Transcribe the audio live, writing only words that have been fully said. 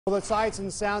Well, the sights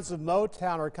and sounds of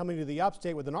Motown are coming to the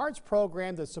upstate with an arts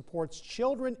program that supports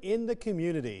children in the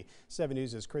community. 7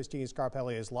 News' Christine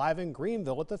Scarpelli is live in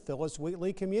Greenville at the Phillis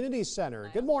Wheatley Community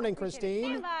Center. Good morning, Christine.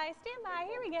 Stand by,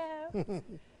 here we go.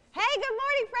 Hey, good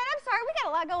morning, Fred. I'm sorry, we got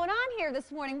a lot going on here this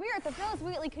morning. We are at the Phillis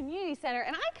Wheatley Community Center,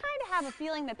 and I kind of have a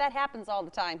feeling that happens all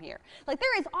the time here. Like,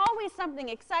 there is always something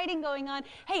exciting going on.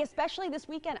 Hey, especially this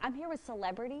weekend, I'm here with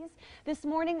celebrities this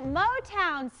morning.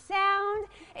 Motown Sound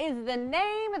is the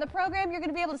name of the program you're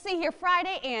going to be able to see here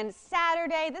Friday and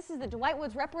Saturday. This is the Dwight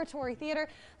Woods Repertory Theater.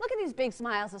 Look at these big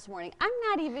smiles this morning. I'm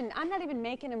not even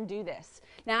making them do this.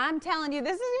 Now, I'm telling you,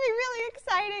 this is going to be really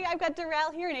exciting. I've got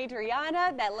Darrell here and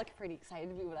Adriana that look pretty excited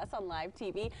to be with us on live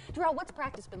TV. Darrell, what's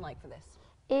practice been like for this?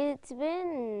 It's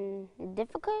been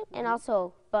difficult and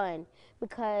also fun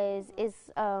because it's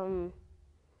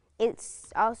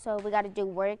also we got to do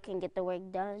work and get the work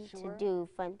done to do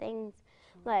fun things,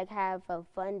 like have a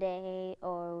fun day,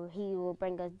 or he will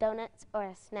bring us donuts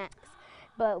or snacks,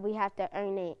 but we have to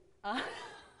earn it.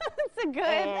 That's a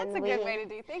good way to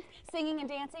do things. Singing and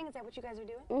dancing, is that what you guys are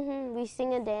doing? Mm-hmm. We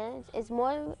sing and dance. It's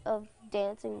more of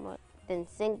dancing more than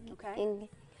singing. Okay.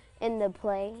 In the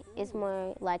play, it's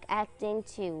more like acting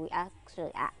too. We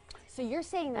actually act. So you're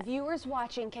saying the viewers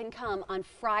watching can come on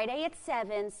Friday at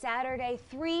 7, Saturday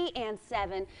 3 and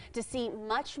 7 to see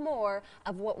much more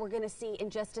of what we're going to see in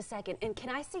just a second. And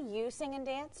can I see you sing and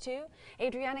dance too?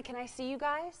 Adriana, can I see you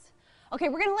guys? Okay,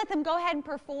 we're going to let them go ahead and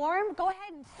perform. Go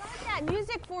ahead and start that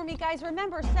music for me, guys.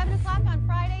 Remember, 7 o'clock on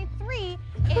Friday, 3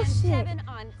 and 7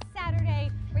 on Saturday.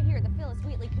 We're here at the Phillis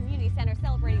Wheatley Community Center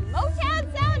celebrating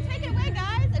Motown Sound. Take it away,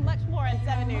 guys, and much more on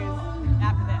 7.